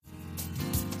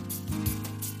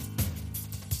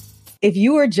If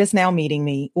you are just now meeting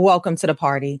me, welcome to the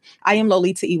party. I am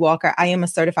Lolita E. Walker. I am a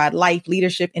certified life,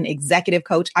 leadership, and executive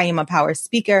coach. I am a power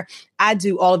speaker. I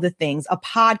do all of the things, a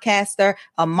podcaster,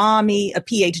 a mommy, a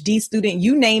PhD student,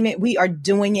 you name it. We are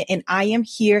doing it. And I am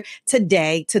here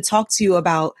today to talk to you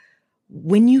about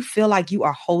when you feel like you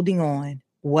are holding on,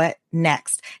 what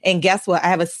next? And guess what? I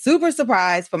have a super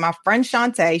surprise for my friend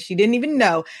Shantae. She didn't even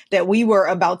know that we were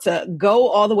about to go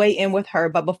all the way in with her.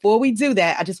 But before we do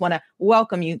that, I just want to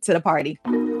welcome you to the party.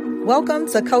 Welcome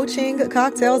to Coaching,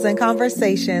 Cocktails, and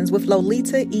Conversations with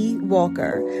Lolita E.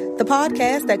 Walker, the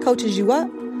podcast that coaches you up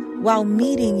while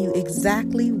meeting you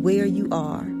exactly where you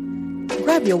are.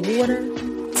 Grab your water,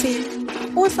 tea,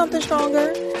 or something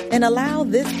stronger, and allow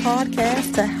this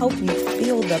podcast to help you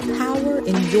feel the power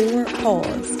in your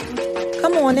pause.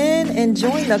 Come on in and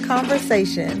join the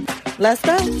conversation. Let's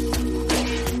go.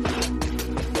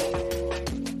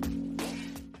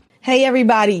 Hey,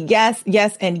 everybody. Yes.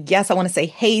 I want to say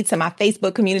hey to my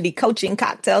Facebook community, Coaching,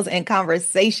 Cocktails, and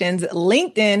Conversations.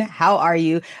 LinkedIn, how are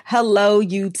you? Hello,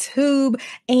 YouTube,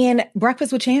 and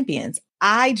Breakfast with Champions.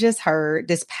 I just heard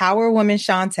this power woman,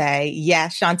 Shantae.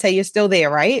 Yes, Shantae, you're still there,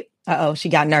 right? Uh-oh, she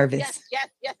got nervous. Yes,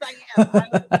 I am. I'm on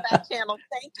the back channel.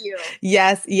 Thank you.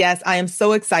 Yes, I am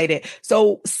so excited.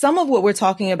 So some of what we're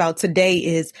talking about today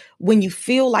is when you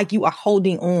feel like you are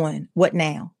holding on, what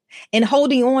now? And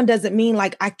holding on doesn't mean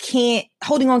like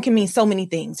holding on can mean so many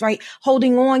things, right?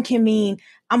 Holding on can mean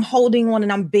I'm holding on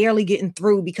and I'm barely getting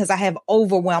through because I have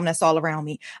overwhelm that's all around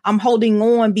me. I'm holding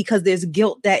on because there's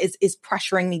guilt that is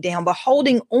pressuring me down. But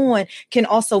holding on can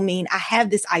also mean I have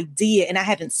this idea and I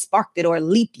haven't sparked it or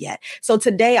leaped yet. So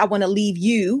today I want to leave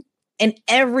you and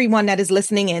everyone that is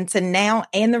listening in to now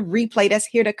and the replay that's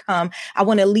here to come. I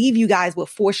want to leave you guys with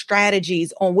 4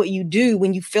 strategies on what you do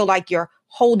when you feel like you're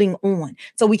holding on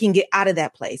so we can get out of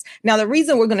that place. Now, the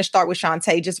reason we're going to start with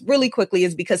Shantae just really quickly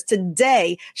is because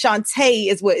today Shantae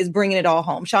is what is bringing it all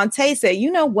home. Shantae said, you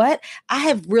know what? I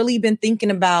have really been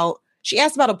thinking about, she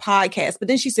asked about a podcast, but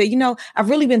then she said, I've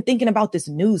really been thinking about this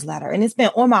newsletter and it's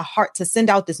been on my heart to send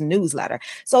out this newsletter.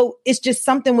 So it's just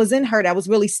something was in her that was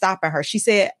really stopping her. She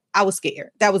said, I was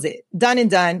scared. That was it. Done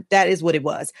and done. That is what it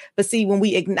was. But see, when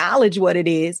we acknowledge what it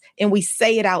is and we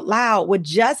say it out loud, what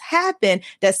just happened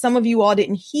that some of you all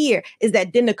didn't hear is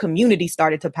that then the community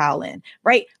started to pile in,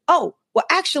 right? Oh, well,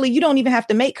 actually, you don't even have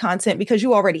to make content because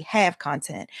you already have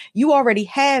content. You already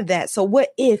have that. So what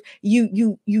if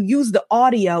you use the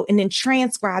audio and then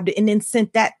transcribed it and then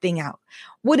sent that thing out?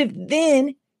 What if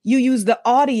then you use the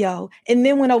audio and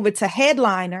then went over to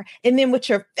Headliner and then with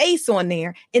your face on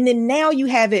there. And then now you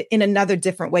have it in another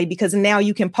different way because now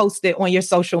you can post it on your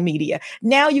social media.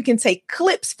 Now you can take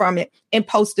clips from it and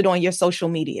post it on your social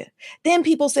media. Then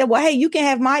people say, well, hey, you can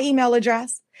have my email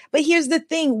address. But here's the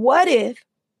thing. What if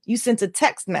you sent a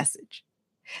text message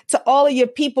to all of your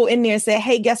people in there and say,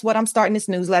 hey, guess what? I'm starting this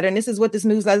newsletter and this is what this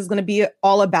newsletter is going to be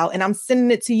all about. And I'm sending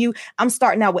it to you. I'm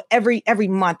starting out with every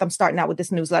month. I'm starting out with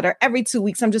this newsletter. Every 2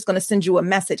 weeks, I'm just going to send you a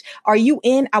message. Are you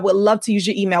in? I would love to use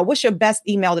your email. What's your best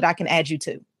email that I can add you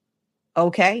to?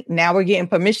 Okay. Now we're getting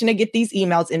permission to get these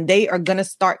emails and they are going to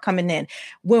start coming in.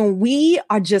 When we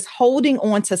are just holding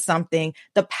on to something,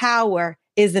 the power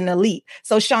is in the leap.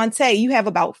 So Shantae, you have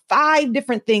about 5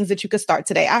 different things that you could start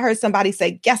today. I heard somebody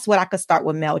say, guess what? I could start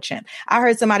with MailChimp. I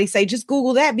heard somebody say, just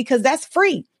Google that because that's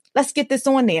free. Let's get this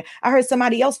on there. I heard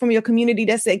somebody else from your community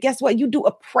that said, guess what? You do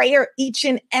a prayer each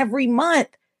and every month.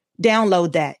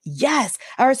 Download that. Yes.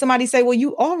 I heard somebody say, well,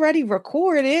 you already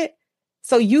recorded it.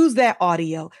 So use that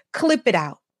audio, clip it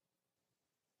out.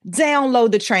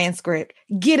 Download the transcript,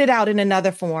 get it out in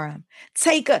another forum.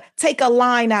 Take a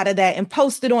line out of that and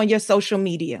post it on your social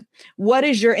media. What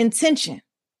is your intention?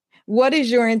 What is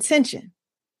your intention?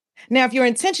 Now, if your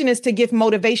intention is to give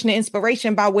motivation and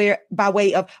inspiration by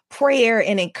way of prayer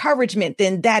and encouragement,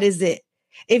 then that is it.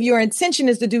 If your intention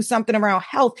is to do something around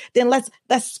health, then let's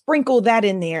sprinkle that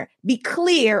in there. Be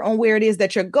clear on where it is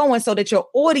that you're going so that your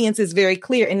audience is very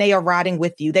clear and they are riding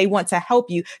with you. They want to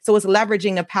help you. So it's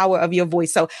leveraging the power of your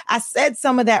voice. So I said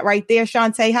some of that right there,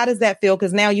 Shantae. How does that feel?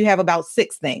 Because now you have about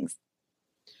 6 things.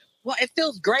 Well, it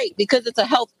feels great because it's a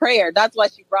health prayer. That's why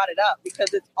she brought it up,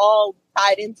 because it's all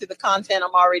tied into the content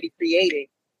I'm already creating.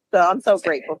 So I'm so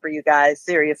grateful for you guys.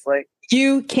 Seriously.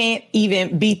 You can't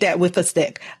even beat that with a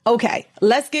stick. Okay,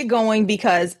 let's get going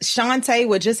because Shantae,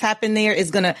 what just happened there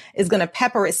is gonna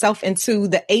pepper itself into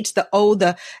the H, the O,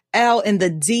 the L and the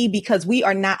D because we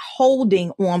are not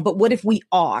holding on. But what if we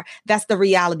are? That's the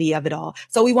reality of it all.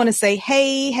 So we want to say,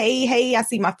 hey, I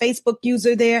see my Facebook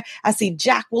user there. I see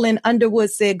Jacqueline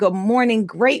Underwood said, good morning.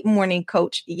 Great morning,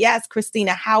 coach. Yes,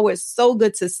 Christina Howard. So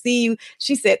good to see you.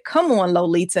 She said, come on,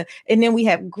 Lolita. And then we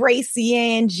have Gracie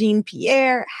Ann, Jean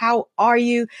Pierre. How are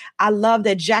you? I love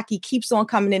that Jackie keeps on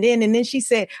coming in. And then she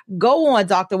said, go on,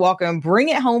 Dr. Walker, and bring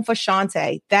it home for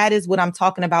Shantae. That is what I'm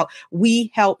talking about.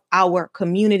 We help our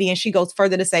community. And she goes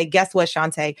further to say, guess what,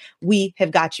 Shantae? We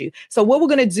have got you. So what we're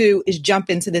going to do is jump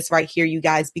into this right here, you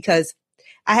guys, because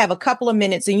I have a couple of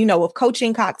minutes. And, with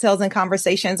coaching cocktails and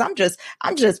conversations, I'm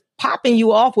just popping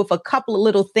you off with a couple of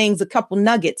little things, a couple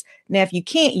nuggets. Now, if you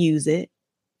can't use it,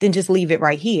 then just leave it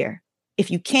right here. If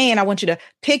you can, I want you to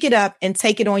pick it up and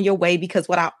take it on your way, because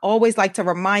what I always like to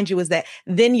remind you is that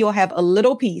then you'll have a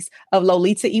little piece of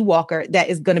Lolita E. Walker that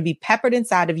is going to be peppered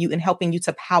inside of you and helping you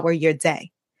to power your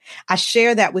day. I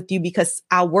share that with you because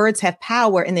our words have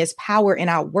power and there's power in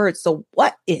our words. So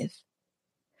what if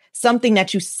something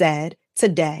that you said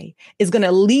today is going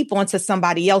to leap onto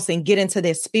somebody else and get into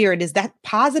their spirit? Is that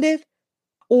positive?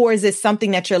 Or is it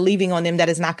something that you're leaving on them that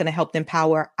is not going to help them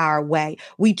power our way?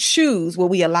 We choose what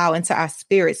we allow into our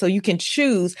spirit. So you can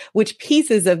choose which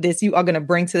pieces of this you are going to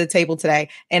bring to the table today.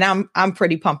 And I'm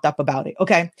pretty pumped up about it.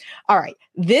 Okay. All right.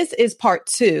 This is part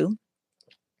 2.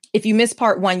 If you missed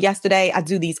part 1 yesterday, I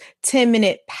do these 10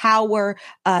 minutes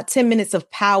of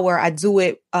power. I do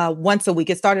it once a week.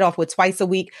 It started off with twice a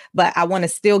week, but I want to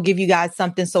still give you guys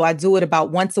something. So I do it about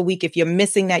once a week. If you're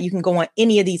missing that, you can go on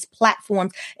any of these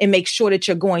platforms and make sure that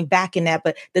you're going back in that.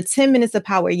 But the 10 minutes of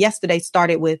power yesterday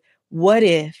started with, what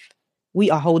if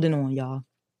we are holding on, y'all?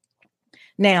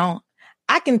 Now,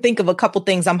 I can think of a couple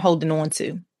things I'm holding on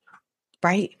to.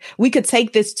 Right? We could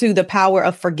take this to the power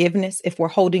of forgiveness if we're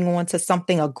holding on to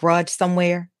something, a grudge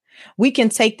somewhere. We can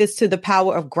take this to the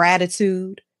power of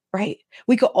gratitude, right?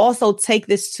 We could also take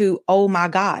this to, oh my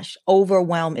gosh,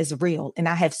 overwhelm is real. And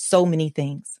I have so many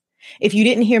things. If you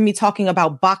didn't hear me talking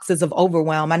about boxes of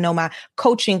overwhelm, I know my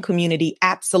coaching community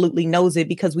absolutely knows it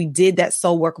because we did that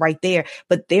soul work right there.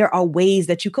 But there are ways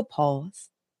that you could pause.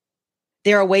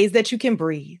 There are ways that you can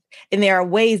breathe. And there are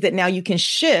ways that now you can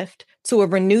shift to a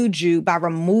renewed you by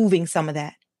removing some of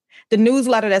that. The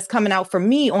newsletter that's coming out for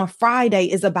me on Friday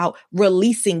is about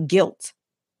releasing guilt.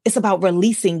 It's about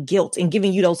releasing guilt and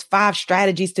giving you those 5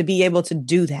 strategies to be able to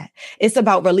do that. It's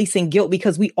about releasing guilt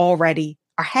because we already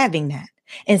are having that.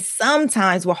 And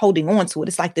sometimes we're holding on to it.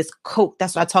 It's like this coat.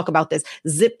 That's what I talk about, this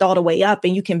zipped all the way up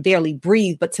and you can barely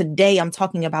breathe. But today I'm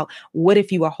talking about, what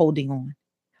if you are holding on?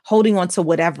 Holding on to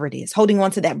whatever it is, holding on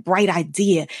to that bright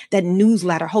idea, that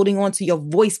newsletter, holding on to your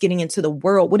voice getting into the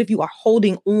world. What if you are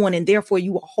holding on and therefore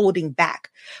you are holding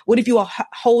back? What if you are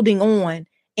holding on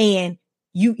and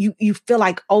you feel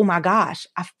like, oh my gosh,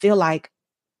 I feel like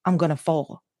I'm going to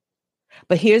fall.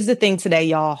 But here's the thing today,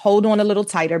 y'all, hold on a little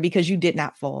tighter because you did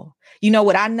not fall. You know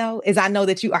what I know is I know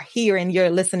that you are here and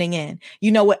you're listening in.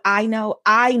 You know what I know?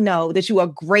 I know that you are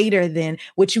greater than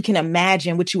what you can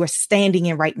imagine, what you are standing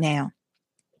in right now.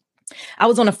 I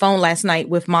was on the phone last night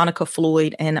with Monica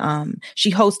Floyd and she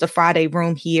hosts a Friday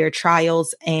room here,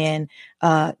 Trials and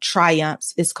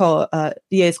Triumphs. It's called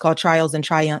Trials and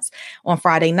Triumphs on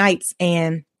Friday nights.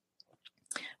 And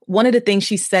one of the things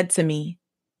she said to me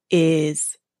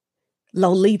is,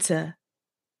 Lolita,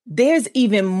 there's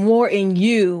even more in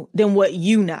you than what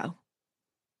you know.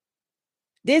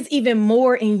 There's even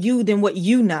more in you than what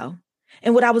you know.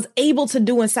 And what I was able to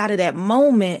do inside of that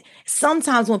moment,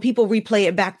 sometimes when people replay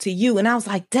it back to you, and I was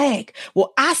like, dang,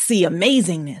 well, I see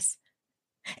amazingness.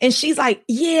 And she's like,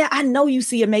 yeah, I know you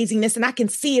see amazingness and I can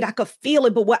see it. I could feel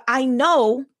it. But what I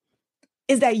know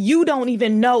is that you don't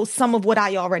even know some of what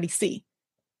I already see.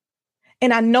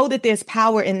 And I know that there's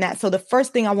power in that. So the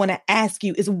first thing I want to ask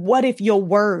you is, what if your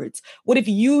words, what if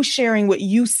you sharing what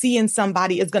you see in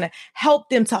somebody is going to help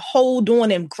them to hold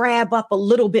on and grab up a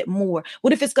little bit more?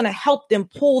 What if it's going to help them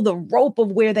pull the rope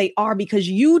of where they are because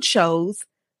you chose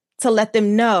to let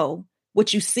them know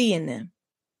what you see in them?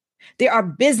 There are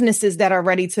businesses that are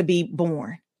ready to be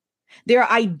born. There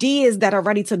are ideas that are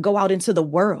ready to go out into the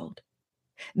world.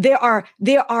 There are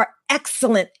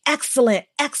excellent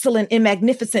and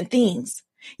magnificent things.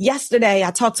 Yesterday,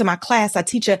 I talked to my class. I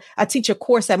teach a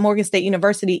course at Morgan State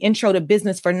University, Intro to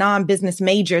Business for non-business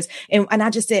majors. And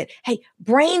I just said, hey,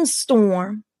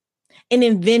 brainstorm an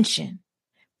invention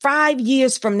 5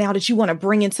 years from now that you want to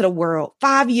bring into the world,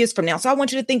 5 years from now. So I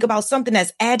want you to think about something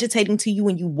that's agitating to you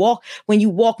when you walk. When you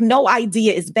walk, no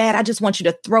idea is bad. I just want you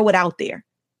to throw it out there.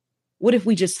 What if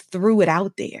we just threw it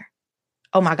out there?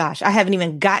 Oh my gosh, I haven't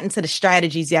even gotten to the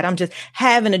strategies yet. I'm just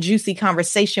having a juicy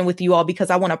conversation with you all because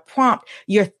I want to prompt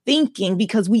your thinking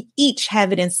because we each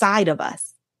have it inside of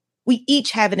us. We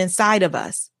each have it inside of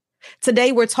us.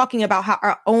 Today, we're talking about how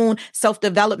our own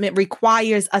self-development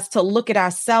requires us to look at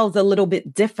ourselves a little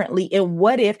bit differently. And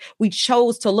what if we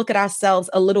chose to look at ourselves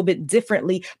a little bit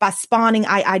differently by spawning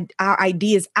our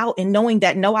ideas out and knowing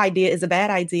that no idea is a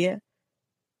bad idea,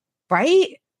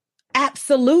 right?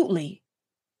 Absolutely.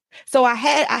 So I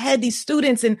had these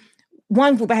students in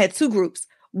one group. I had two groups.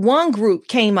 One group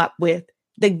came up with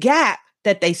the gap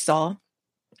that they saw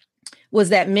was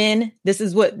that men, this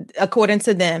is what, according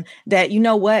to them, that, you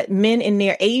know what, men in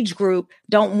their age group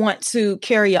don't want to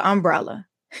carry an umbrella.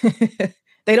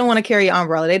 They don't want to carry an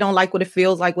umbrella. They don't like what it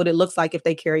feels like, what it looks like if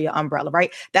they carry an umbrella,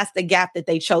 right? That's the gap that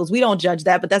they chose. We don't judge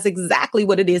that, but that's exactly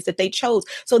what it is that they chose.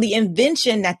 So the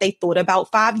invention that they thought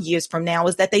about 5 years from now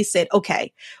is that they said,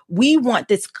 okay, we want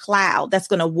this cloud that's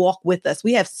going to walk with us.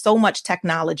 We have so much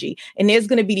technology and there's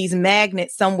going to be these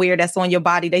magnets somewhere that's on your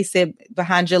body. They said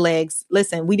behind your legs.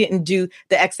 Listen, we didn't do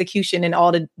the execution and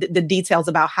all the details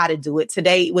about how to do it.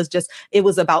 Today it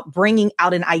was about bringing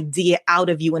out an idea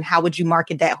out of you and how would you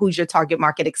market that? Who's your target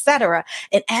market, etc.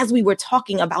 And as we were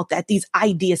talking about that, these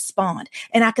ideas spawned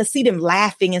and I could see them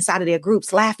laughing inside of their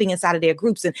groups.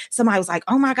 And somebody was like,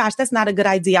 oh my gosh, that's not a good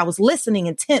idea. I was listening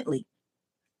intently.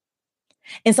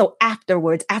 And so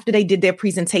afterwards, after they did their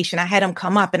presentation, I had them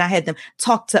come up and I had them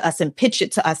talk to us and pitch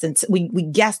it to us. And we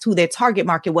guessed who their target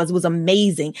market was. It was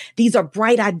amazing. These are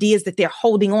bright ideas that they're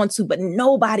holding on to, but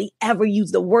nobody ever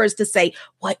used the words to say,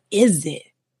 what is it?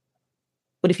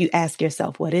 What if you ask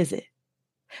yourself, what is it?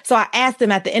 So I asked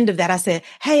them at the end of that, I said,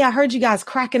 hey, I heard you guys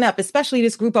cracking up, especially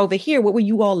this group over here. What were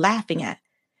you all laughing at?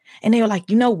 And they were like,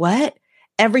 you know what?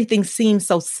 Everything seemed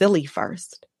so silly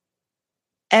first.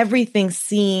 Everything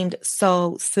seemed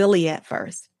so silly at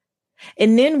first.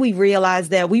 And then we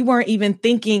realized that we weren't even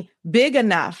thinking big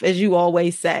enough, as you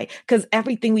always say, because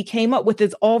everything we came up with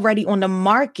is already on the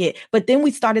market. But then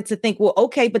we started to think, well,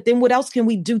 okay, but then what else can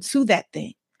we do to that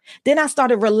thing? Then I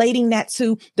started relating that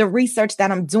to the research that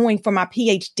I'm doing for my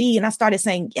PhD. And I started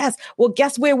saying, yes, well,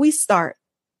 guess where we start?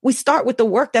 We start with the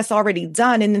work that's already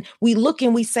done. And then we look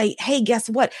and we say, hey, guess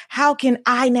what? How can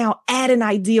I now add an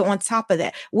idea on top of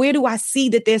that? Where do I see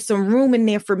that there's some room in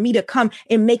there for me to come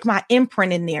and make my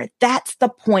imprint in there? That's the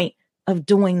point of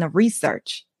doing the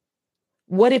research.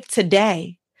 What if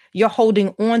today you're holding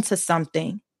on to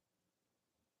something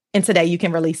and today you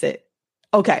can release it?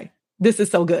 Okay, this is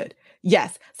so good.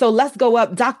 Yes. So let's go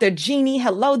up. Dr. Jeannie.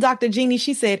 Hello, Dr. Jeannie.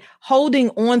 She said,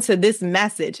 holding on to this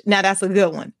message. Now that's a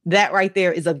good one. That right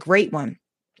there is a great one.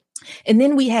 And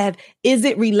then we have, is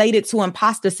it related to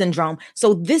imposter syndrome?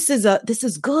 So this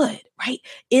is good, right?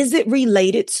 Is it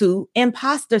related to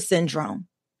imposter syndrome?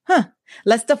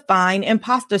 Let's define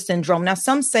imposter syndrome. Now,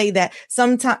 some say that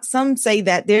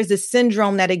there's this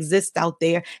syndrome that exists out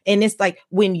there. And it's like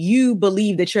when you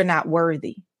believe that you're not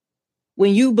worthy.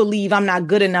 When you believe I'm not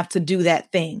good enough to do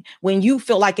that thing, when you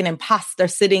feel like an imposter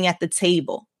sitting at the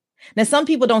table. Now, some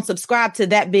people don't subscribe to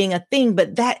that being a thing,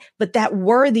 but that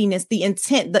worthiness, the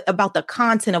intent about the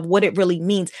content of what it really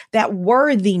means, that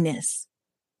worthiness.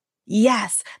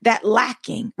 Yes, that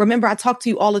lacking. Remember, I talk to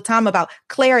you all the time about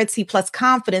clarity plus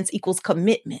confidence equals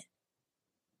commitment.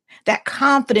 That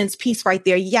confidence piece right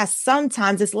there. Yes,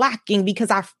 sometimes it's lacking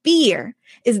because our fear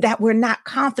is that we're not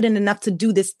confident enough to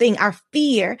do this thing. Our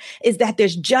fear is that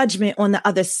there's judgment on the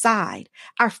other side.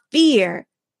 Our fear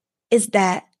is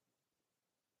that,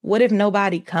 what if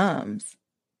nobody comes?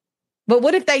 But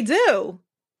what if they do?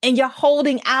 And you're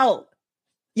holding out.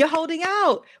 You're holding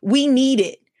out. We need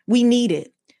it. We need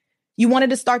it. You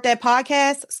wanted to start that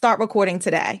podcast? Start recording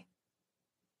today.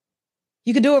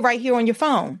 You could do it right here on your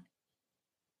phone.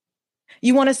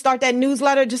 You want to start that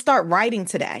newsletter? Just start writing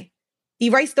today.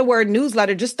 Erase the word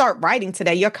newsletter. Just start writing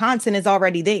today. Your content is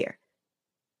already there.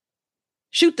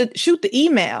 Shoot the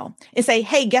email and say,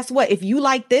 hey, guess what? If you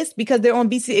like this, because they're on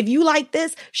BC, if you like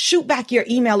this, shoot back your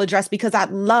email address because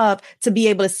I'd love to be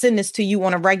able to send this to you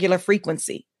on a regular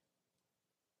frequency.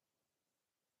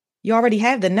 You already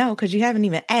have the no because you haven't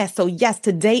even asked. So yes,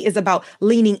 today is about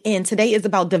leaning in. Today is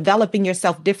about developing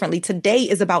yourself differently. Today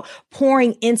is about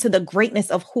pouring into the greatness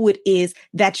of who it is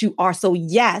that you are. So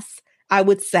yes, I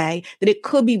would say that it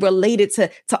could be related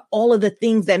to all of the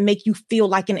things that make you feel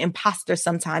like an imposter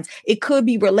sometimes. It could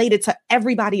be related to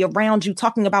everybody around you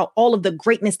talking about all of the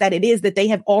greatness that it is that they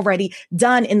have already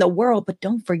done in the world. But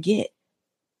don't forget,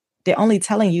 they're only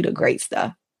telling you the great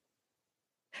stuff.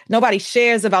 Nobody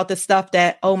shares about the stuff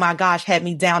that, oh my gosh, had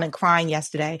me down and crying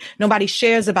yesterday. Nobody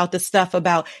shares about the stuff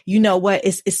about, you know what,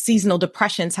 it's seasonal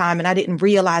depression time. And I didn't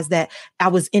realize that I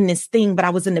was in this thing, but I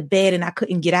was in the bed and I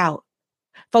couldn't get out.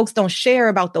 Folks don't share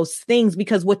about those things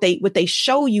because what they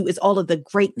show you is all of the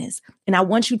greatness. And I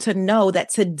want you to know that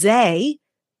today,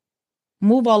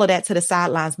 move all of that to the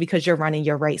sidelines because you're running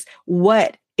your race.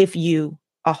 What if you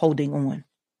are holding on?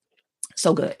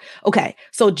 So good. Okay.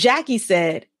 So Jackie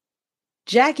said,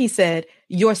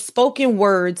 your spoken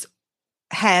words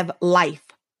have life.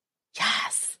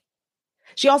 Yes.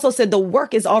 She also said the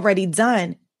work is already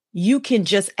done. You can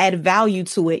just add value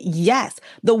to it. Yes,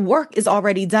 the work is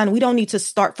already done. We don't need to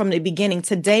start from the beginning.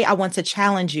 Today, I want to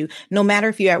challenge you, no matter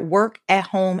if you're at work, at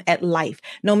home, at life,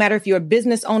 no matter if you're a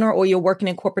business owner or you're working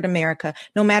in corporate America,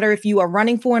 no matter if you are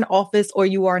running for an office or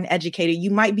you are an educator,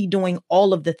 you might be doing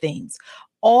all of the things.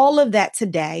 All of that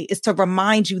today is to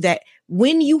remind you that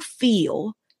when you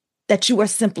feel that you are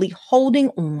simply holding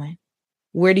on,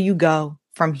 where do you go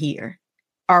from here?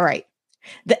 All right.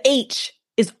 The H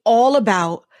is all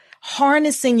about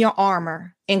harnessing your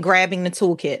armor and grabbing the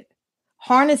toolkit.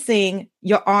 Harnessing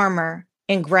your armor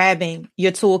and grabbing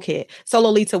your toolkit. So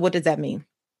Lolita, what does that mean?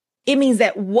 It means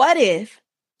that what if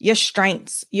your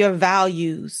strengths, your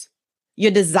values,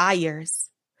 your desires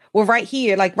were right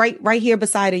here, like right here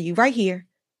beside of you, right here.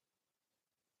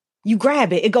 You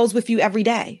grab it. It goes with you every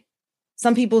day.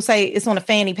 Some people say it's on a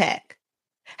fanny pack.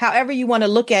 However you want to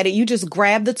look at it, you just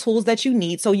grab the tools that you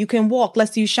need so you can walk.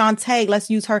 Let's use Shantae. Let's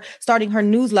use her starting her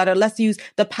newsletter. Let's use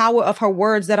the power of her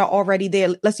words that are already there.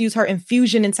 Let's use her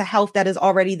infusion into health that is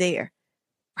already there,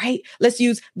 right? Let's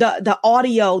use the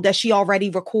audio that she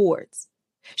already records.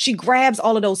 She grabs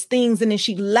all of those things and then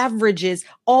she leverages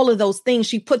all of those things.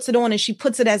 She puts it on and she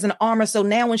puts it as an armor. So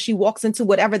now when she walks into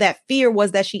whatever that fear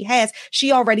was that she has,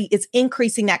 she already is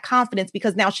increasing that confidence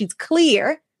because now she's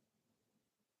clear.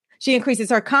 She increases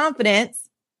her confidence.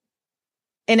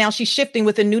 And now she's shifting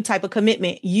with a new type of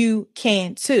commitment. You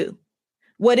can too.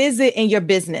 What is it in your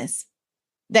business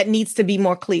that needs to be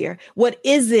more clear? What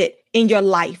is it in your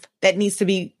life that needs to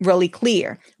be really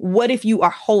clear? What if you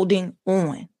are holding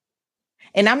on?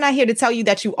 And I'm not here to tell you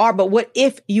that you are, but what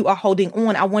if you are holding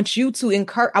on? I want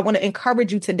to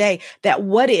encourage you today that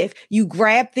what if you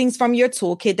grab things from your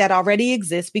toolkit that already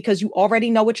exists because you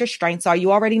already know what your strengths are.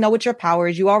 You already know what your power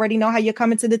is. You already know how you're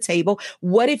coming to the table.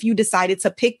 What if you decided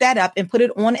to pick that up and put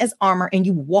it on as armor and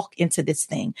you walk into this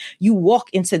thing? You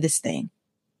walk into this thing.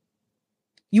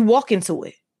 You walk into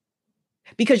it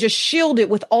because you're shielded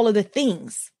with all of the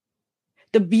things.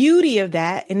 The beauty of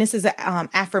that, and this is an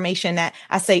affirmation that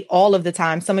I say all of the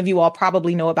time. Some of you all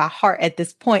probably know about heart at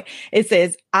this point. It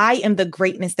says, I am the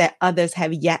greatness that others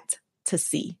have yet to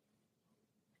see.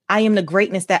 I am the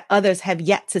greatness that others have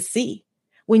yet to see.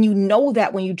 When you know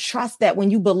that, when you trust that,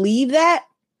 when you believe that,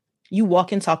 you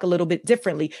walk and talk a little bit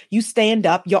differently. You stand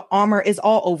up, your armor is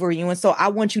all over you. And so I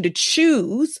want you to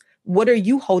choose. What are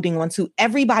you holding on to?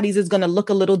 Everybody's is going to look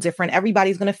a little different.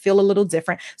 Everybody's going to feel a little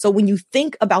different. So when you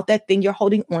think about that thing you're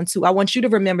holding on to, I want you to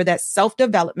remember that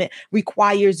self-development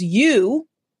requires you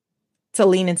to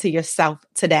lean into yourself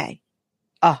today.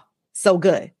 Oh, so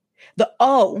good. The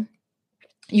O,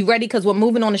 you ready? Because we're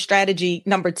moving on to strategy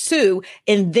number 2.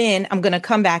 And then I'm going to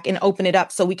come back and open it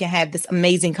up so we can have this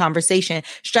amazing conversation.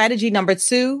 Strategy number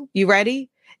 2, you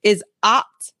ready? Is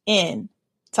opt in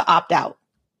to opt out.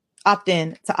 Opt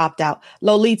in to opt out.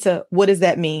 Lolita, what does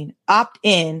that mean? Opt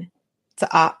in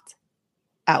to opt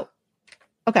out.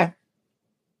 Okay.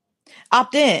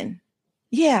 Opt in.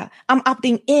 Yeah, I'm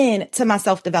opting in to my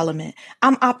self-development.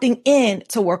 I'm opting in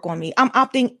to work on me. I'm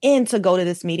opting in to go to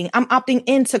this meeting. I'm opting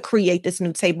in to create this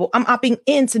new table. I'm opting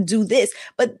in to do this.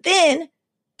 But then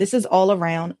this is all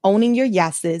around owning your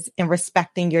yeses and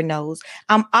respecting your nos.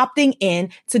 I'm opting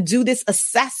in to do this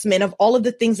assessment of all of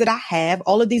the things that I have,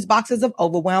 all of these boxes of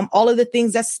overwhelm, all of the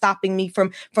things that's stopping me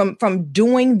from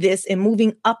doing this and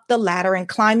moving up the ladder and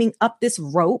climbing up this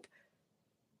rope.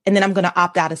 And then I'm going to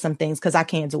opt out of some things because I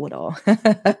can't do it all.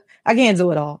 I can't do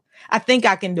it all. I think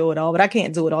I can do it all, but I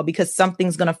can't do it all because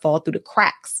something's going to fall through the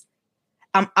cracks.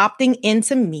 I'm opting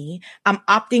into me. I'm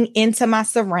opting into my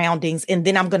surroundings. And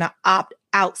then I'm going to opt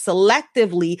out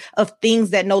selectively of things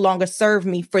that no longer serve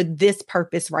me for this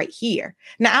purpose right here.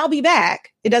 Now, I'll be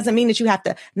back. It doesn't mean that you have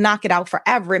to knock it out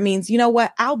forever. It means, you know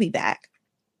what? I'll be back.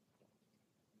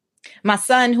 My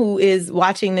son, who is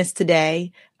watching this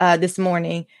today, this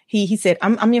morning, he said,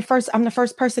 I'm the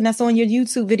first person that's on your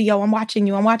YouTube video. I'm watching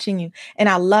you. And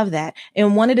I love that.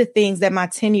 And one of the things that my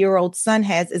 10-year-old son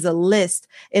has is a list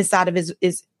inside of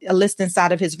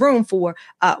his room for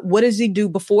what does he do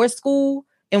before school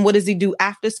and what does he do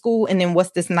after school? And then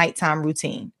what's this nighttime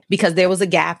routine? because there was a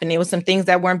gap and there was some things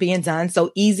that weren't being done. So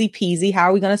easy peasy. How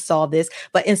are we going to solve this?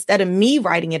 But instead of me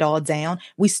writing it all down,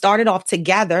 we started off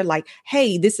together like,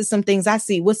 hey, this is some things I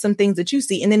see. What's some things that you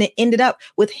see? And then it ended up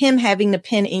with him having the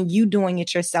pen and you doing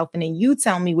it yourself. And then you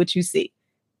tell me what you see.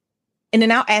 And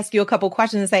then I'll ask you a couple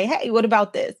questions and say, hey, what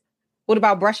about this? What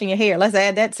about brushing your hair? Let's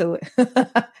add that to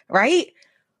it. Right?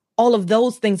 All of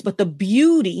those things. But the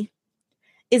beauty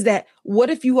is that what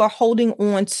if you are holding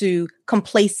on to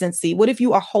complacency? What if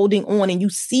you are holding on and you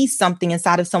see something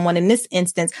inside of someone? In this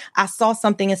instance, I saw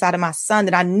something inside of my son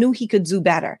that I knew he could do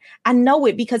better. I know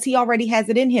it because he already has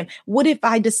it in him. What if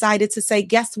I decided to say,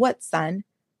 guess what, son?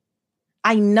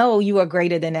 I know you are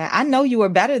greater than that. I know you are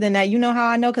better than that. You know how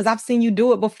I know? Because I've seen you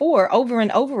do it before over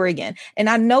and over again. And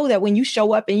I know that when you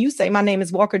show up and you say, my name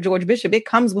is Walker George Bishop, it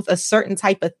comes with a certain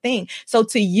type of thing. So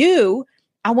to you,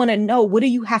 I want to know, what do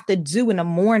you have to do in the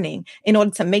morning in order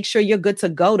to make sure you're good to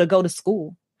go to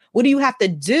school? What do you have to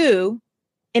do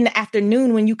in the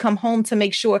afternoon when you come home to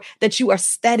make sure that you are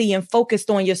steady and focused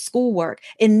on your schoolwork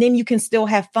and then you can still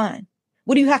have fun?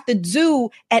 What do you have to do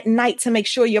at night to make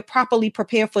sure you're properly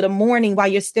prepared for the morning while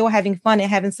you're still having fun and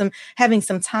having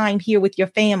some time here with your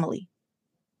family?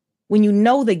 When you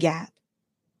know the gap,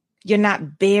 you're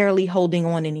not barely holding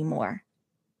on anymore.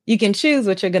 You can choose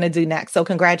what you're going to do next. So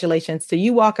congratulations to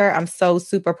you, Walker. I'm so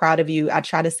super proud of you. I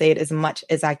try to say it as much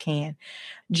as I can.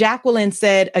 Jacqueline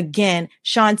said, again,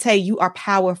 Shantae, you are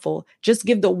powerful. Just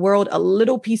give the world a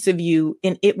little piece of you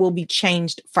and it will be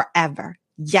changed forever.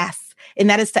 Yes. And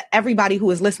that is to everybody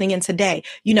who is listening in today.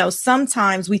 You know,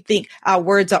 sometimes we think our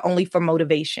words are only for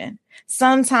motivation.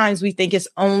 Sometimes we think it's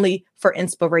only for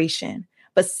inspiration.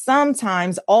 But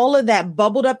sometimes all of that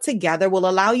bubbled up together will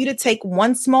allow you to take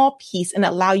one small piece and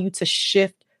allow you to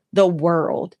shift the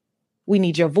world. We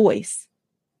need your voice.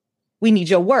 We need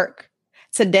your work.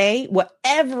 Today,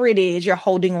 whatever it is you're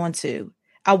holding on to,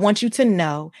 I want you to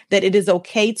know that it is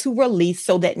okay to release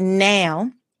so that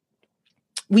now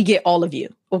we get all of you.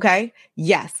 Okay.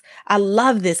 Yes. I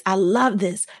love this. I love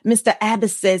this. Mr.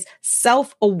 Abbas says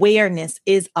self-awareness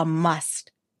is a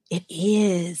must. It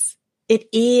is. It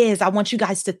is. I want you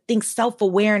guys to think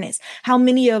self-awareness. How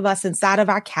many of us inside of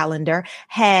our calendar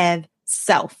have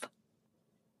self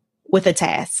with a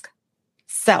task?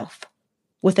 Self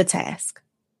with a task.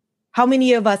 How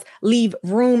many of us leave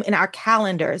room in our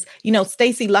calendars? You know,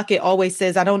 Stacey Luckett always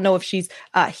says, I don't know if she's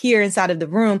here inside of the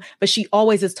room, but she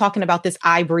always is talking about this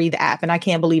I Breathe app. And I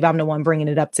can't believe I'm the one bringing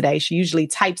it up today. She usually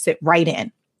types it right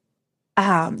in.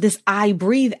 This I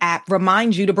Breathe app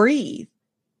reminds you to breathe.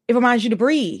 It reminds you to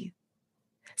breathe.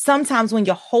 Sometimes when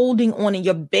you're holding on and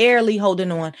you're barely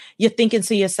holding on, you're thinking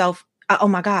to yourself, oh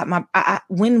my God,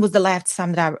 when was the last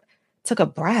time that I took a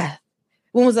breath?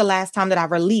 When was the last time that I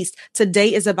released?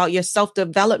 Today is about your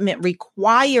self-development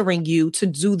requiring you to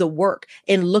do the work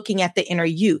and looking at the inner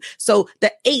you. So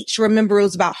the H, remember, it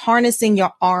was about harnessing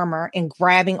your armor and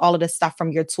grabbing all of the stuff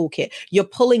from your toolkit. You're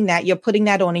pulling that, you're putting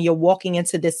that on, and you're walking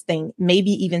into this thing,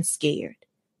 maybe even scared.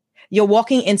 You're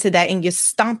walking into that and you're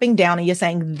stomping down and you're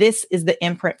saying, this is the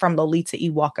imprint from Lolita E.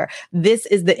 Walker. This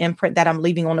is the imprint that I'm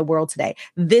leaving on the world today.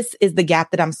 This is the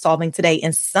gap that I'm solving today.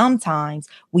 And sometimes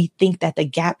we think that the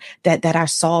gap that our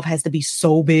solve has to be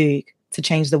so big to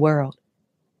change the world.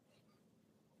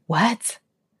 What?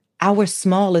 Our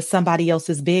small is somebody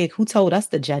else's big. Who told us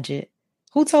to judge it?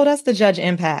 Who told us to judge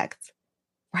impact?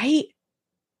 Right?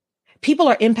 People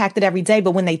are impacted every day,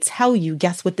 but when they tell you,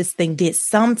 guess what this thing did?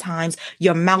 Sometimes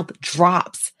your mouth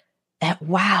drops at,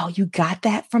 wow, you got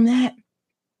that from that?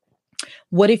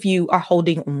 What if you are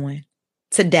holding on?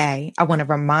 Today, I want to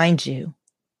remind you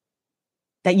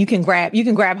that you can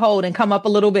grab hold and come up a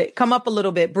little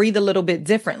bit, breathe a little bit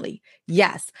differently.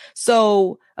 Yes.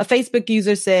 So a Facebook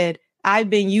user said,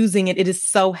 I've been using it. It is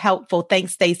so helpful.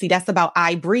 Thanks, Stacey. That's about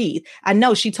I Breathe. I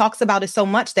know she talks about it so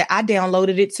much that I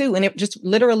downloaded it too. And it just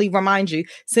literally reminds you,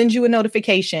 sends you a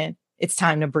notification. It's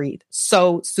time to breathe.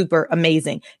 So super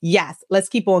amazing. Yes. Let's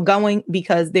keep on going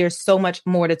because there's so much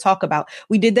more to talk about.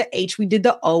 We did the H, we did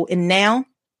the O, and now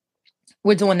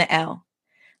we're doing the L.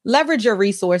 Leverage your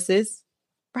resources,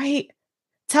 right?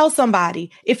 Tell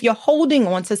somebody. If you're holding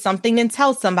on to something, then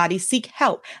tell somebody, seek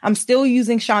help. I'm still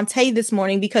using Shantae this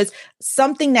morning because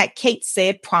something that Kate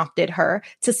said prompted her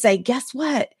to say, guess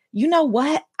what? You know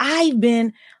what? I've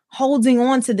been holding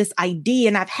on to this idea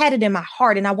and I've had it in my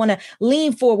heart and I want to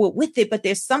lean forward with it, but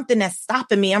there's something that's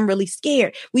stopping me. I'm really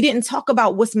scared. We didn't talk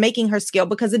about what's making her scared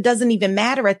because it doesn't even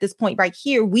matter at this point right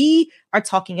here. We are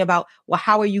talking about, well,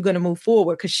 how are you going to move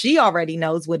forward? Because she already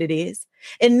knows what it is.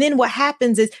 And then what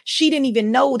happens is she didn't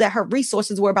even know that her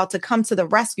resources were about to come to the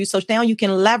rescue. So now you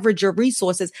can leverage your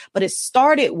resources, but it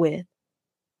started with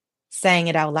saying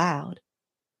it out loud.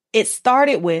 It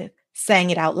started with saying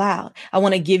it out loud. I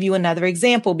want to give you another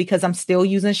example because I'm still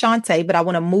using Shantae, but I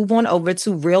want to move on over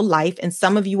to real life. And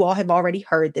some of you all have already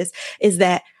heard this, is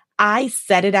that I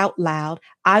said it out loud.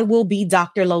 I will be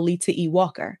Dr. Lolita E.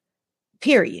 Walker,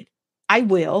 period. I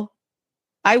will.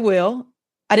 I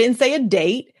didn't say a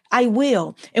date. I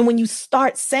will. And when you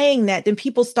start saying that, then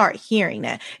people start hearing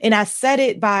that. And I said,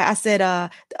 it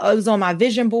was on my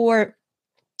vision board,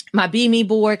 my Be Me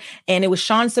board, and it was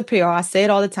Sean Shapiro. I say it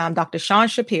all the time, Dr. Sean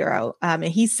Shapiro. And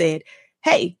he said,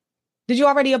 hey, did you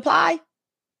already apply?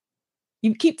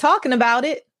 You keep talking about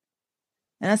it.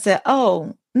 And I said,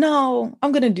 oh, no,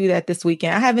 I'm going to do that this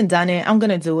weekend. I haven't done it. I'm going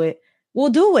to do it. We'll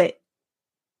do it.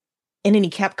 And then he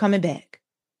kept coming back.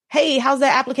 Hey, how's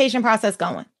that application process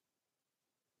going?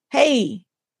 Hey,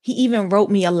 he even wrote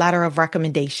me a letter of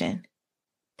recommendation.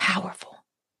 Powerful.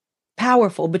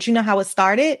 But you know how it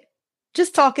started?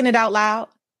 Just talking it out loud.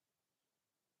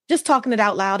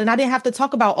 And I didn't have to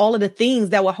talk about all of the things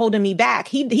that were holding me back.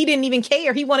 He didn't even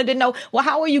care. He wanted to know, well,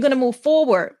 how are you going to move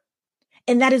forward?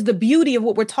 And that is the beauty of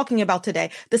what we're talking about today.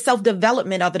 The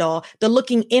self-development of it all, the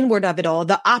looking inward of it all,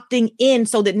 the opting in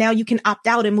so that now you can opt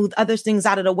out and move other things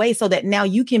out of the way so that now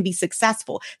you can be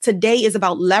successful. Today is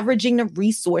about leveraging the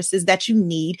resources that you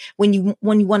need when you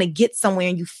want to get somewhere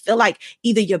and you feel like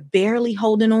either you're barely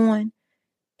holding on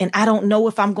and I don't know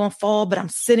if I'm going to fall, but I'm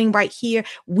sitting right here.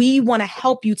 We want to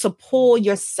help you to pull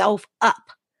yourself up.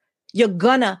 You're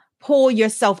gonna pull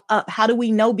yourself up. How do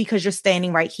we know? Because you're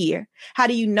standing right here. How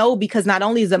do you know? Because not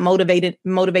only is it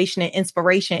motivation and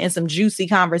inspiration and some juicy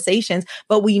conversations,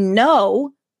 but we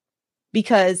know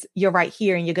because you're right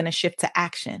here and you're going to shift to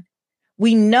action.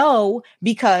 We know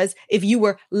because if you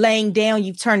were laying down,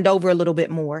 you've turned over a little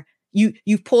bit more.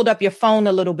 You've pulled up your phone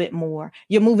a little bit more.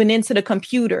 You're moving into the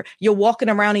computer. You're walking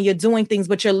around and you're doing things,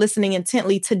 but you're listening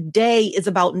intently. Today is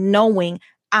about knowing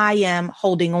I am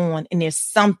holding on and there's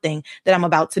something that I'm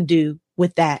about to do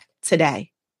with that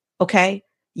today. Okay.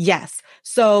 Yes.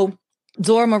 So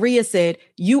Dora Maria said,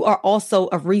 you are also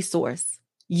a resource.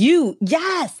 You,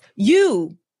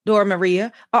 Dora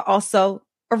Maria, are also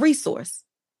a resource.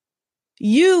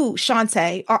 You,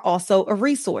 Shantae, are also a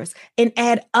resource, and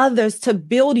add others to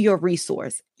build your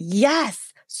resource.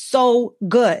 Yes. So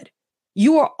good.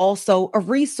 You are also a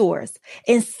resource.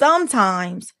 And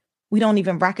sometimes we don't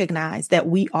even recognize that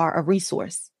we are a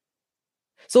resource.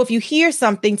 So if you hear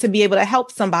something to be able to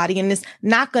help somebody and it's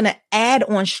not going to add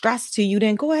on stress to you,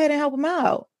 then go ahead and help them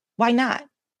out. Why not?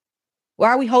 Why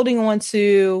are we holding on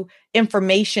to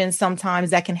information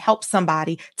sometimes that can help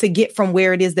somebody to get from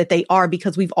where it is that they are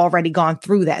because we've already gone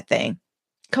through that thing?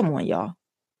 Come on,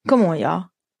 y'all.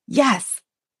 Yes.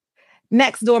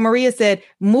 Next, Dora Maria said,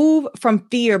 move from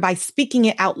fear by speaking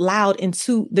it out loud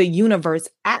into the universe.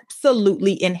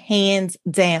 Absolutely, and hands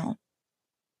down.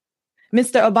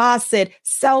 Mr. Abbas said,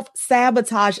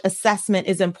 self-sabotage assessment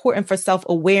is important for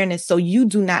self-awareness so you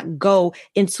do not go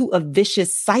into a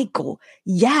vicious cycle.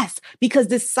 Yes, because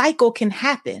this cycle can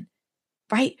happen,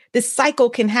 right? This cycle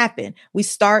can happen. We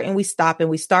start and we stop and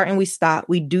we start and we stop.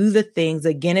 We do the things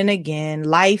again and again.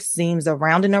 Life seems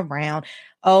around and around.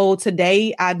 Oh,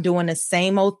 today I'm doing the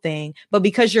same old thing. But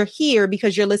because you're here,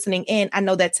 because you're listening in, I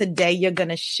know that today you're going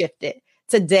to shift it.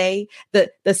 Today,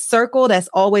 the circle that's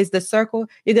always the circle,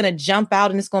 you're going to jump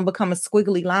out and it's going to become a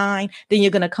squiggly line. Then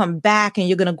you're going to come back and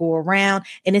you're going to go around.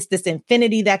 And it's this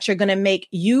infinity that you're going to make.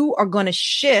 You are going to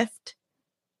shift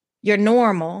your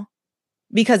normal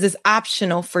because it's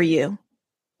optional for you.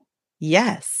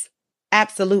 Yes.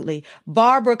 Absolutely.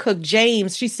 Barbara Cook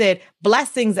James, she said,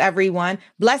 blessings, everyone.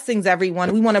 Blessings,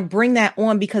 everyone. We want to bring that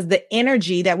on because the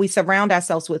energy that we surround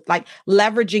ourselves with, like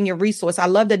leveraging your resource. I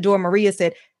love that Dora Maria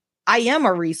said, I am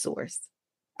a resource.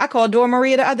 I called Dora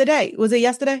Maria the other day. Was it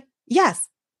yesterday? Yes.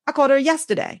 I called her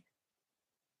yesterday.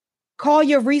 Call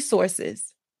your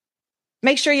resources.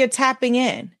 Make sure you're tapping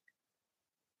in.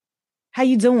 How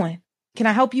you doing? Can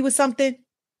I help you with something?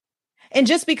 And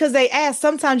just because they ask,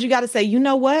 sometimes you got to say, you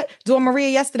know what? Dora Maria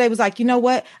yesterday was like, you know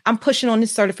what? I'm pushing on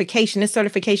this certification. This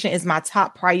certification is my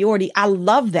top priority. I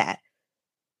love that.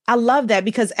 I love that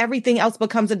because everything else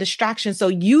becomes a distraction. So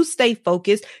you stay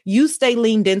focused. You stay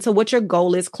leaned into what your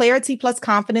goal is. Clarity plus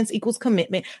confidence equals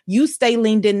commitment. You stay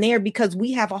leaned in there because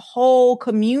we have a whole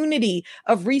community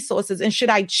of resources. And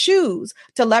should I choose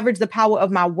to leverage the power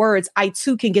of my words, I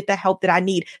too can get the help that I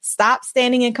need. Stop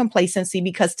standing in complacency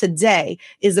because today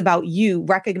is about you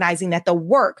recognizing that the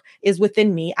work is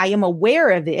within me. I am aware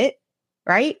of it,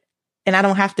 right? And I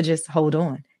don't have to just hold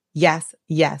on. Yes,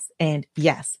 yes, and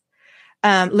yes.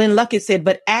 Lynn Luckett said,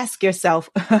 but ask yourself,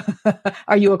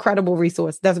 are you a credible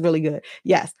resource? That's really good.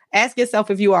 Yes. Ask yourself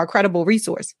if you are a credible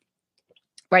resource.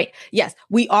 Right. Yes,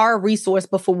 we are a resource,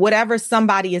 but for whatever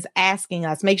somebody is asking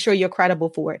us, make sure you're credible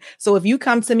for it. So if you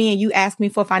come to me and you ask me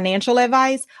for financial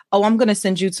advice, I'm going to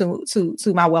send you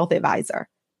to my wealth advisor,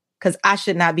 because I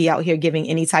should not be out here giving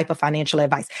any type of financial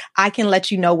advice. I can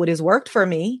let you know what has worked for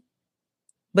me,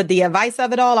 but the advice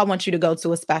of it all, I want you to go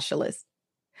to a specialist.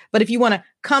 But if you want to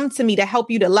come to me to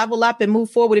help you to level up and move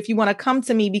forward, if you want to come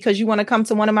to me because you want to come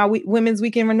to one of my women's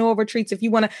weekend renewal retreats, if you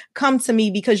want to come to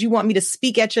me because you want me to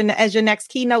speak as your next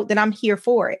keynote, then I'm here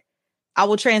for it. I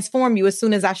will transform you as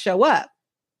soon as I show up.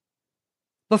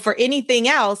 But for anything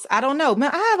else, I don't know. Man,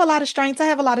 I have a lot of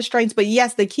strengths. But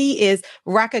yes, the key is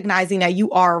recognizing that you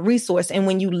are a resource. And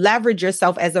when you leverage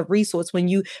yourself as a resource, when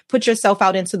you put yourself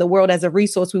out into the world as a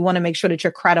resource, we want to make sure that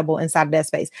you're credible inside of that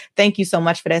space. Thank you so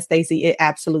much for that, Stacey. It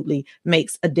absolutely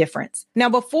makes a difference. Now,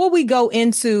 before we go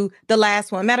into the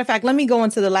last one, matter of fact, let me go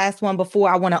into the last one before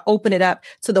I want to open it up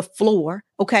to the floor.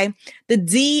 Okay. The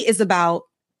D is about,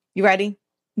 you ready?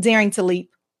 Daring to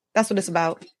leap. That's what it's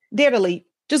about. Dare to leap.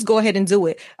 Just go ahead and do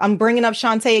it. I'm bringing up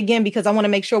Shantae again because I want to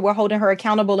make sure we're holding her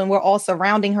accountable and we're all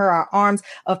surrounding her. Our arms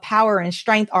of power and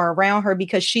strength are around her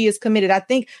because she is committed. I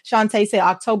think Shantae said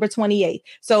October 28th.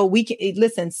 So we can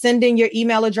listen, send in your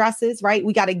email addresses, right?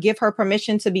 We got to give her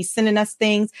permission to be sending us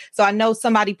things. So I know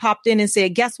somebody popped in and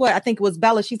said, guess what? I think it was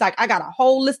Bella. She's like, I got a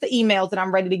whole list of emails that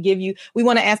I'm ready to give you. We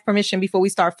want to ask permission before we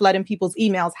start flooding people's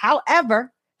emails.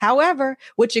 However,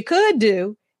 what you could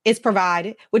do is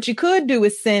provided. What you could do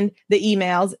is send the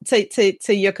emails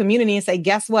to your community and say,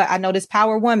 guess what? I know this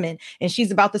power woman and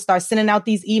she's about to start sending out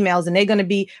these emails and they're going to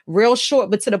be real short,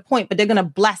 but to the point, but they're going to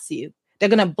bless you. They're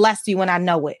going to bless you when I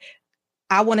know it.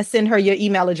 I want to send her your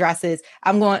email addresses.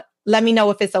 Let me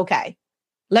know if it's okay.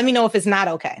 Let me know if it's not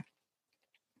okay.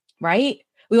 Right?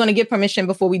 We want to get permission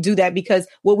before we do that, because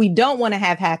what we don't want to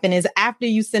have happen is after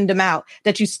you send them out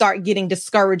that you start getting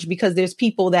discouraged because there's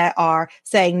people that are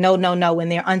saying no,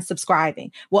 and they're unsubscribing.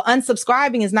 Well,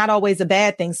 unsubscribing is not always a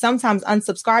bad thing. Sometimes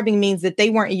unsubscribing means that they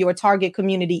weren't in your target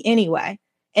community anyway,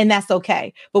 and that's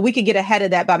okay. But we could get ahead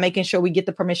of that by making sure we get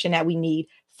the permission that we need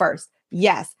first.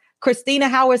 Yes. Christina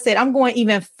Howard said, I'm going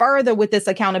even further with this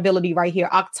accountability right here.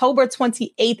 October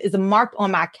 28th is marked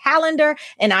on my calendar,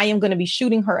 and I am going to be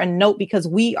shooting her a note because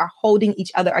we are holding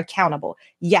each other accountable.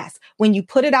 Yes, when you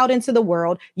put it out into the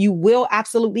world, you will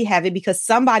absolutely have it because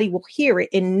somebody will hear it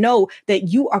and know that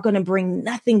you are going to bring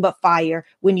nothing but fire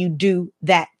when you do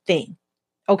that thing.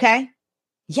 Okay?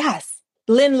 Yes.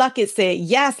 Lynn Luckett said,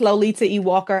 yes, Lolita E.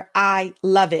 Walker, I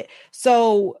love it.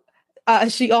 So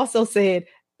she also said,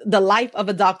 the life of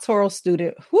a doctoral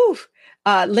student. Whew.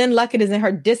 Lynn Luckett is in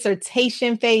her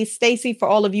dissertation phase. Stacey, for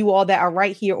all of you all that are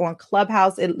right here on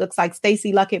Clubhouse, it looks like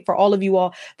Stacey Luckett, for all of you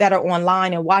all that are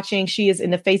online and watching, she is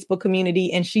in the Facebook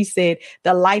community, and she said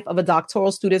the life of a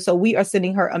doctoral student. So we are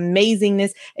sending her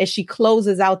amazingness as she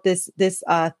closes out this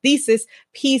thesis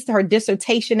piece, her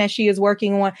dissertation that she is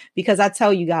working on, because I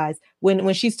tell you guys,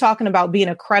 when she's talking about being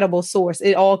a credible source,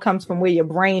 it all comes from where your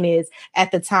brain is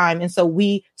at the time. And so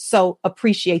we so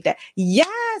appreciate that.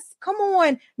 Yes. Come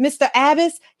on, Mr.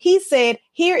 Abbas. He said,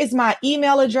 here is my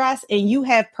email address and you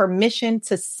have permission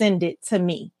to send it to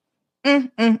me.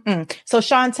 So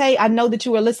Shantae, I know that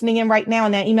you are listening in right now,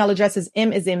 and that email address is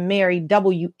M as in Mary,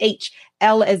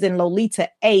 WHL as in Lolita,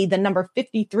 A, the number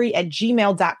 53 at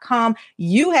gmail.com.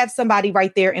 You have somebody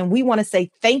right there, and we want to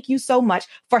say thank you so much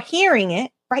for hearing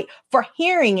it, right? For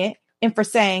hearing it and for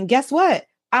saying, guess what?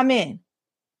 I'm in.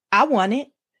 I want it.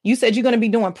 You said you're going to be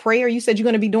doing prayer. You said you're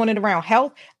going to be doing it around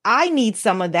health. I need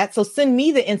some of that. So send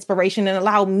me the inspiration and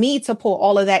allow me to pull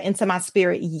all of that into my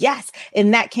spirit. Yes.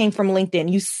 And that came from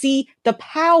LinkedIn. You see the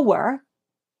power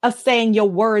of saying your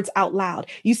words out loud.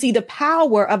 You see the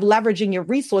power of leveraging your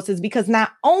resources, because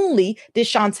not only did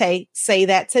Shantae say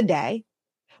that today,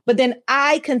 but then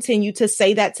I continue to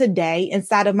say that today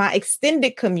inside of my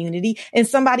extended community. And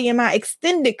somebody in my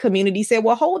extended community said,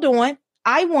 well, hold on.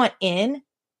 I want in.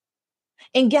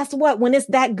 And guess what? When it's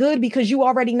that good, because you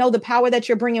already know the power that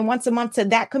you're bringing once a month to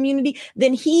that community,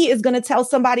 then he is going to tell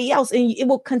somebody else and it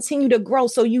will continue to grow.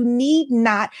 So you need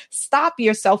not stop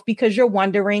yourself because you're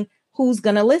wondering who's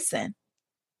going to listen.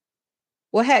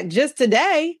 Well, heck, just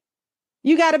today,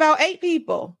 you got about 8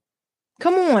 people.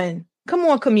 Come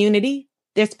on, community.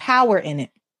 There's power in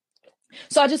it.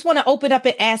 So I just want to open up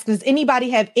and ask, does anybody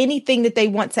have anything that they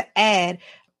want to add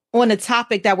on the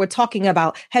topic that we're talking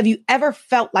about? Have you ever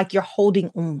felt like you're holding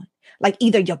on? Like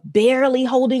either you're barely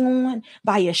holding on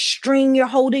by a string you're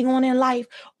holding on in life,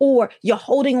 or you're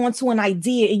holding on to an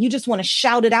idea and you just want to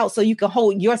shout it out so you can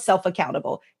hold yourself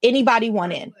accountable. Anybody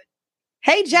want in?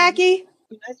 Hey, Jackie.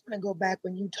 I just want to go back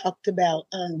when you talked about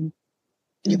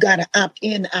you got to opt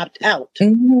in, opt out.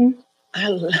 Mm-hmm. I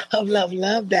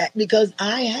love that because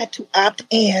I had to opt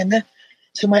in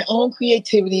to my own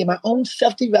creativity, my own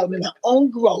self-development, my own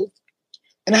growth.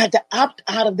 And I had to opt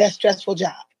out of that stressful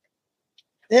job.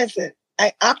 That's it.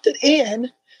 I opted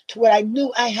in to what I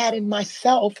knew I had in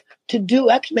myself to do.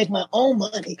 I can make my own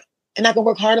money and I can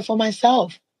work harder for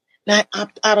myself. And I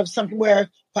opt out of something where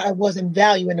I wasn't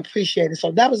valued and appreciated.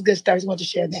 So that was good stuff. I just want to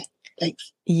share that.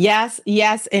 Thanks. Yes,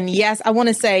 yes, and yes. I want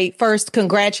to say first,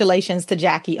 congratulations to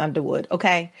Jackie Underwood.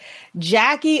 Okay.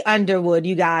 Jackie Underwood,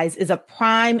 you guys, is a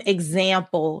prime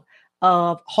example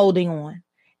of holding on,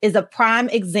 is a prime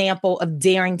example of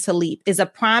daring to leap, is a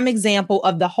prime example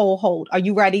of the whole hold. Are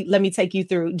you ready? Let me take you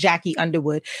through Jackie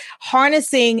Underwood.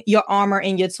 Harnessing your armor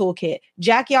in your toolkit.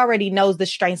 Jackie already knows the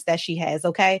strengths that she has.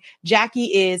 Okay.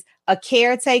 Jackie is a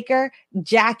caretaker.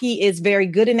 Jackie is very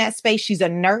good in that space. She's a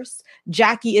nurse.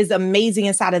 Jackie is amazing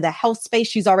inside of the health space.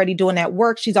 She's already doing that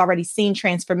work. She's already seen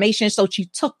transformation. So she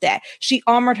took that. She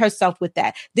armored herself with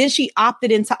that. Then she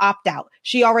opted into opt out.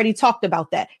 She already talked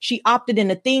about that. She opted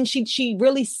into things. She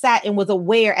really sat and was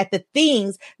aware at the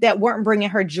things that weren't bringing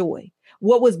her joy.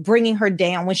 What was bringing her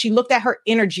down? When she looked at her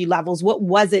energy levels, what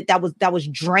was it that was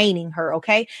draining her?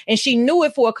 Okay. And she knew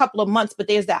it for a couple of months, but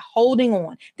there's that holding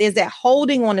on. There's that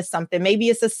holding on to something. Maybe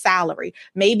it's a salary.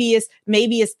 Maybe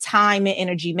it's time and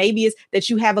energy. Maybe it's that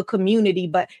you have a community,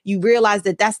 but you realize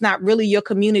that that's not really your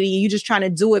community. You're just trying to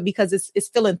do it because it's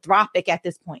philanthropic at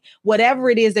this point.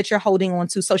 Whatever it is that you're holding on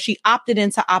to. So she opted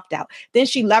into opt out. Then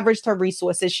she leveraged her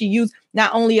resources. She used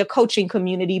not only a coaching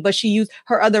community, but she used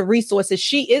her other resources.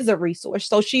 She is a resource.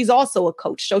 So she's also a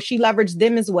coach. So she leveraged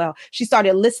them as well. She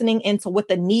started listening into what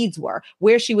the needs were,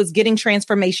 where she was getting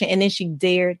transformation, and then she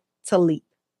dared to leap.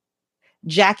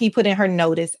 Jackie put in her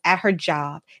notice at her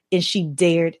job and she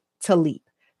dared to leap.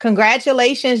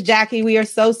 Congratulations, Jackie. We are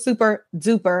so super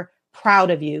duper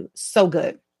proud of you. So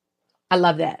good. I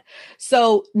love that.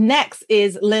 So next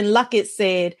is Lynn Luckett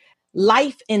said,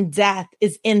 life and death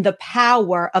is in the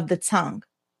power of the tongue.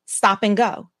 Stop and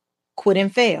go. Quit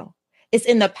and fail. It's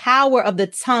in the power of the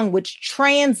tongue, which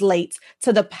translates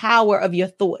to the power of your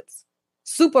thoughts.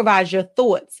 Supervise your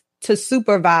thoughts to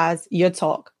supervise your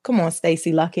talk. Come on,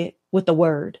 Stacey Luckett, with the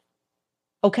word.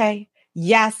 Okay.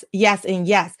 Yes, yes, and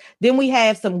yes. Then we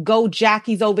have some go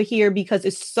Jackies over here because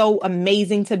it's so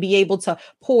amazing to be able to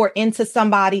pour into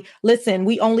somebody. Listen,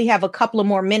 we only have a couple of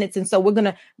more minutes. And so we're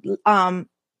going to,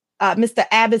 Mr.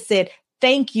 Abbott said,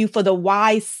 thank you for the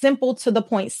wise, simple to the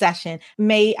point session.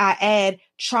 May I add,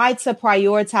 try to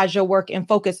prioritize your work and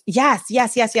focus. Yes,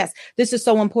 yes, yes, yes. This is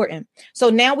so important.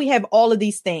 So now we have all of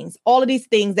these things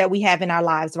that we have in our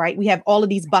lives, right? We have all of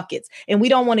these buckets and we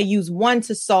don't want to use one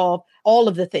to solve all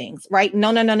of the things, right?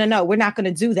 No. We're not going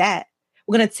to do that.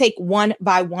 We're going to take one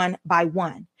by one by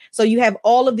one. So you have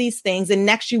all of these things and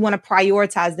next you want to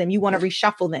prioritize them. You want to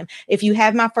reshuffle them. If you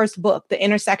have my first book, The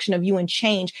Intersection of You and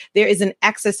Change, there is an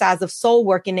exercise of soul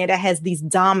work in there that has these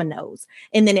dominoes.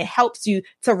 And then it helps you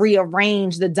to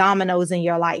rearrange the dominoes in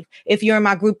your life. If you're in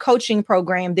my group coaching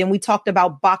program, then we talked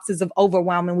about boxes of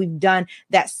overwhelm and we've done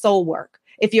that soul work.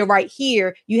 If you're right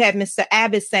here, you have Mr.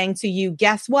 Abbott saying to you,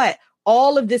 guess what?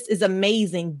 All of this is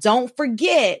amazing. Don't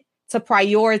forget to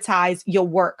prioritize your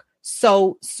work.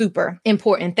 So super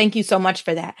important. Thank you so much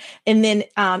for that. And then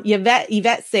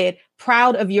Yvette said,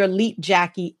 proud of your leap,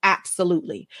 Jackie.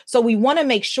 Absolutely. So we want to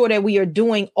make sure that we are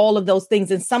doing all of those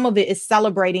things. And some of it is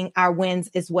celebrating our wins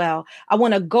as well. I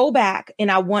want to go back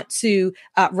and I want to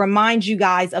remind you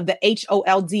guys of the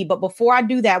HOLD. But before I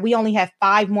do that, we only have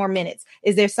 5 more minutes.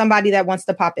 Is there somebody that wants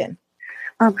to pop in?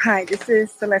 Hi, this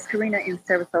is Celeste Karina in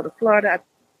Sarasota, Florida.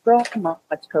 So much,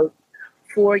 Coach,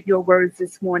 for your words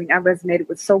this morning. I resonated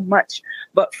with so much.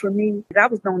 But for me, I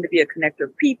was known to be a connector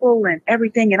of people and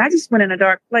everything. And I just went in a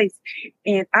dark place.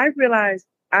 And I realized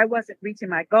I wasn't reaching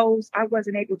my goals. I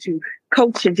wasn't able to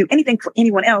coach and do anything for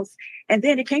anyone else. And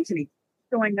then it came to me,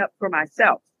 showing up for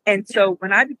myself. And so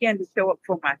when I began to show up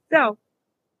for myself,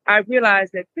 I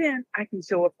realized that then I can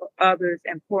show up for others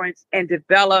and pour in and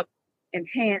develop,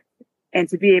 enhance, and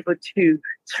to be able to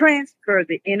transfer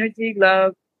the energy,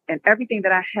 love, and everything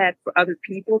that I had for other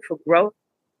people for growth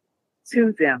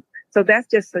to them. So that's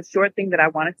just a short thing that I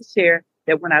wanted to share,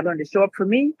 that when I learned to show up for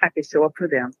me, I could show up for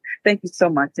them. Thank you so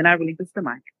much. And I relinquish the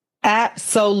mic.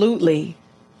 Absolutely.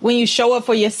 When you show up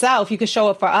for yourself, you can show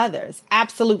up for others.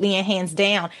 Absolutely. And hands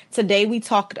down. Today, we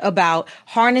talked about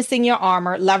harnessing your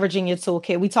armor, leveraging your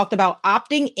toolkit. We talked about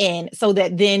opting in so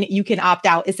that then you can opt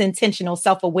out. It's intentional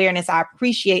self-awareness. I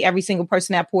appreciate every single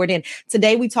person that poured in.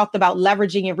 Today, we talked about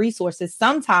leveraging your resources.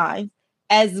 Sometimes,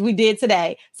 as we did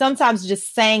today, sometimes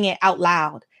just saying it out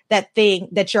loud, that thing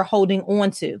that you're holding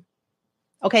on to.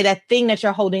 Okay, that thing that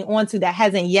you're holding on to that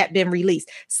hasn't yet been released.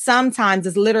 Sometimes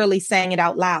it's literally saying it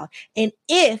out loud. And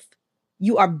if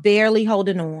you are barely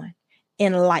holding on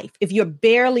in life, if you're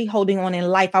barely holding on in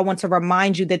life, I want to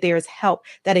remind you that there is help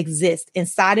that exists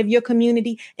inside of your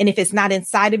community. And if it's not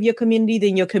inside of your community,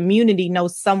 then your community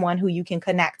knows someone who you can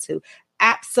connect to.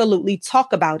 Absolutely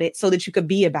talk about it so that you could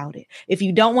be about it. If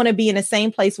you don't want to be in the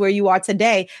same place where you are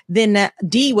today, then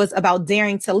D was about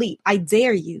daring to leap. I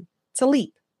dare you to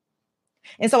leap.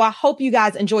 And so I hope you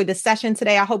guys enjoyed the session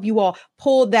today. I hope you all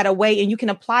pulled that away and you can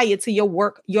apply it to your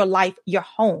work, your life, your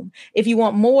home. If you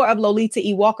want more of Lolita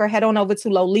E. Walker, head on over to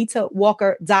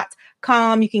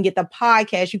lolitawalker.com. You can get the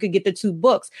podcast. You can get the 2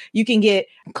 books. You can get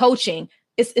coaching.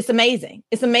 It's amazing.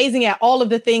 It's amazing at all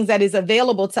of the things that is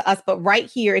available to us. But right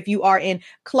here, if you are in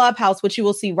Clubhouse, what you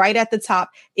will see right at the top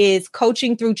is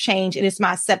Coaching Through Change. And it's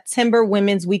my September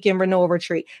Women's Weekend Renewal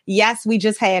Retreat. Yes, we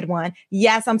just had one.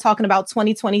 Yes, I'm talking about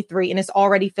 2023 and it's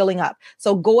already filling up.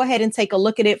 So go ahead and take a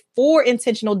look at it. 4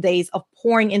 intentional days of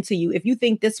pouring into you. If you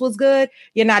think this was good,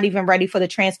 you're not even ready for the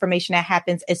transformation that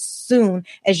happens as soon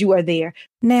as you are there.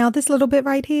 Now, this little bit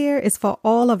right here is for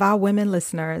all of our women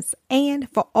listeners and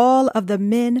for all of the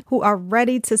men who are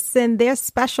ready to send their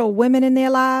special women in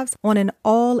their lives on an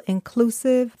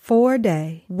all-inclusive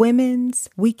 4-day Women's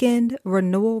Weekend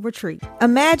Renewal Retreat.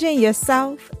 Imagine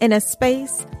yourself in a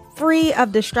space free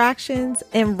of distractions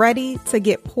and ready to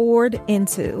get poured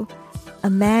into.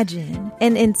 Imagine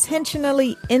an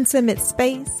intentionally intimate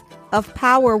space of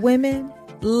power women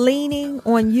leaning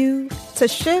on you to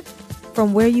shift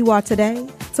from where you are today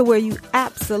to where you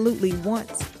absolutely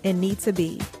want and need to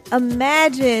be.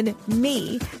 Imagine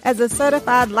me as a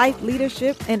certified life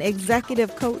leadership and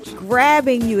executive coach,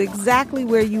 grabbing you exactly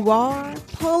where you are,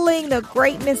 pulling the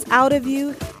greatness out of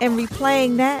you and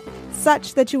replaying that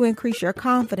such that you increase your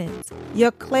confidence, your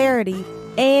clarity,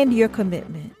 and your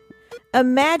commitment.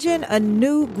 Imagine a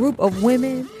new group of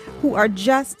women who are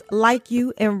just like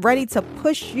you and ready to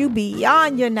push you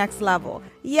beyond your next level.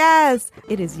 Yes,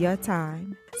 it is your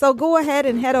time. So go ahead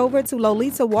and head over to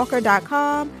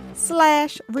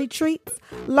lolitawalker.com/retreats.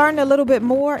 Learn a little bit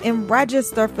more and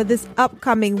register for this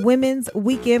upcoming Women's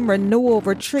Weekend Renewal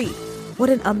Retreat.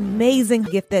 What an amazing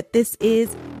gift that this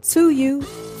is to you,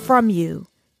 from you.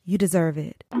 You deserve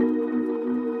it.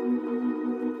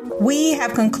 We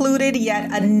have concluded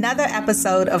yet another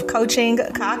episode of Coaching,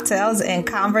 Cocktails, and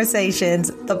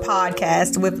Conversations, the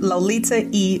podcast with Lolita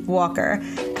E. Walker.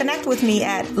 Connect with me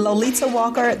at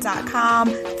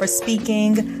lolitawalker.com for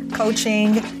speaking,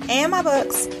 coaching, and my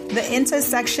books, The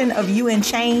Intersection of You and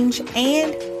Change,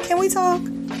 and Can We Talk?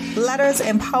 Letters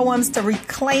and poems to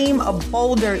reclaim a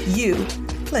bolder you.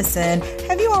 Listen,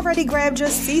 have you already grabbed your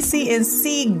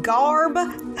CC&C garb?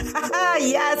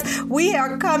 Yes, we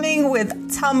are coming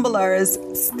with tumblers,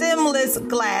 stemless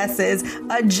glasses,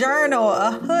 a journal,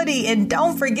 a hoodie, and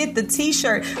don't forget the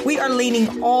t-shirt. We are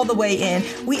leaning all the way in.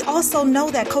 We also know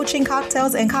that Coaching,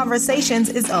 Cocktails, and Conversations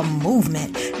is a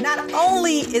movement. Not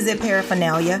only is it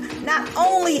paraphernalia, not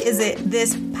only is it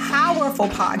this powerful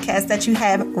podcast that you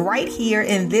have right here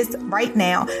in this right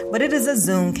now, but it is a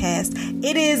Zoomcast.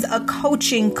 It is a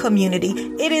coaching community.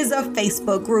 It is a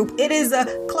Facebook group. It is a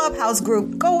Clubhouse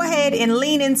group. Go ahead and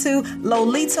lean into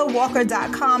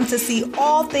lolitawalker.com to see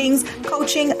all things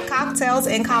coaching, cocktails,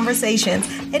 and conversations.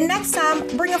 And next time,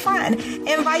 bring a friend.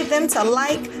 Invite them to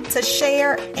like, to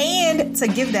share, and to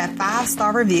give that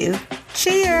 5-star review.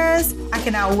 Cheers! I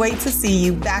cannot wait to see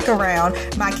you back around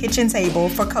my kitchen table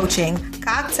for Coaching,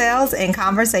 Cocktails, and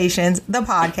Conversations, the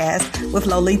podcast with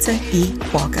Lolita E.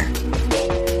 Walker.